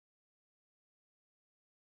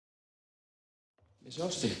Miss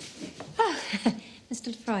Austen. Oh, Mr.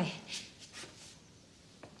 Lefroy.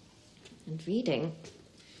 And reading.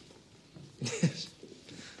 Yes.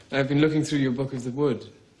 I've been looking through your book of the wood,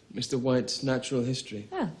 Mr. White's Natural History.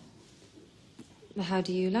 Oh. How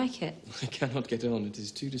do you like it? I cannot get on. It is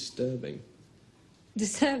too disturbing.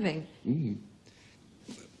 Disturbing?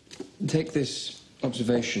 Take this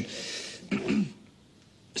observation.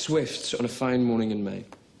 Swifts on a fine morning in May.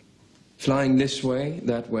 Flying this way,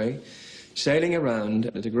 that way, sailing around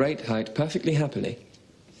at a great height perfectly happily.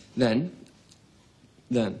 Then,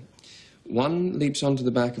 one leaps onto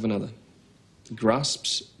the back of another,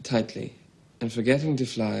 grasps tightly, and forgetting to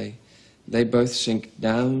fly, they both sink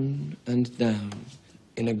down and down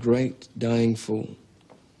in a great dying fall,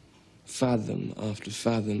 fathom after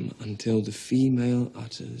fathom, until the female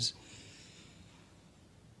utters,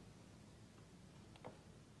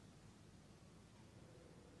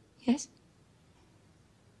 Yes?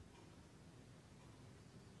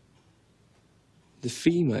 the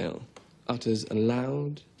female utters a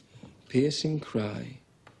loud, piercing cry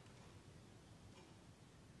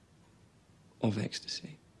of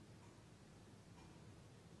ecstasy.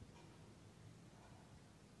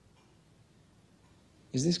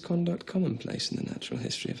 Is this conduct commonplace in the natural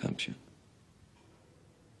history of Hampshire?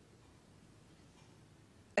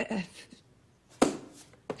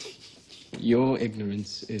 Your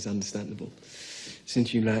ignorance is understandable,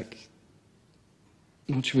 since you lack,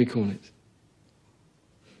 what shall we call it?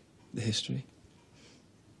 The history?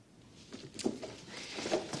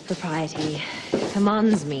 Propriety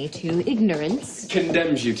commands me to ignorance.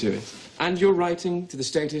 Condemns you to it. And your writing to the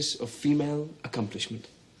status of female accomplishment.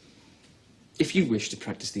 If you wish to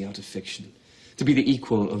practice the art of fiction, to be the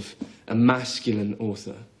equal of a masculine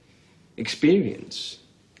author, experience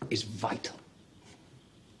is vital.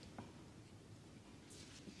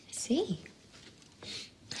 I see.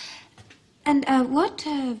 And what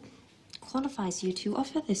qualifies you to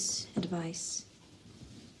offer this advice?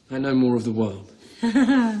 I know more of the world.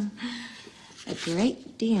 A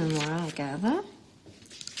great deal more, I gather.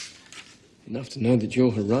 Enough to know that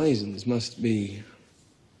your horizons must be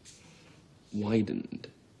widened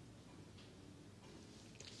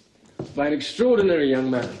by an extraordinary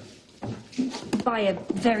young man. By a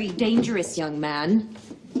very dangerous young man.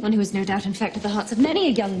 One who has no doubt infected the hearts of many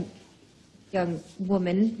a young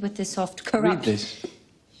woman with this soft, corrupt... Read this.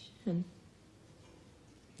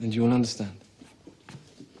 And you will understand.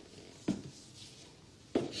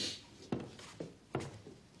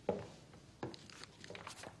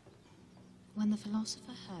 When the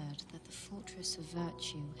philosopher heard that the fortress of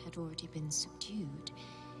virtue had already been subdued,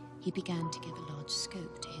 he began to give a large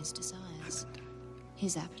scope to his desires.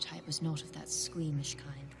 His appetite was not of that squeamish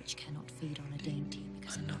kind which cannot feed on a dainty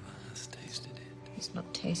because another has tasted it. He's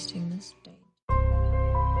not tasting this day.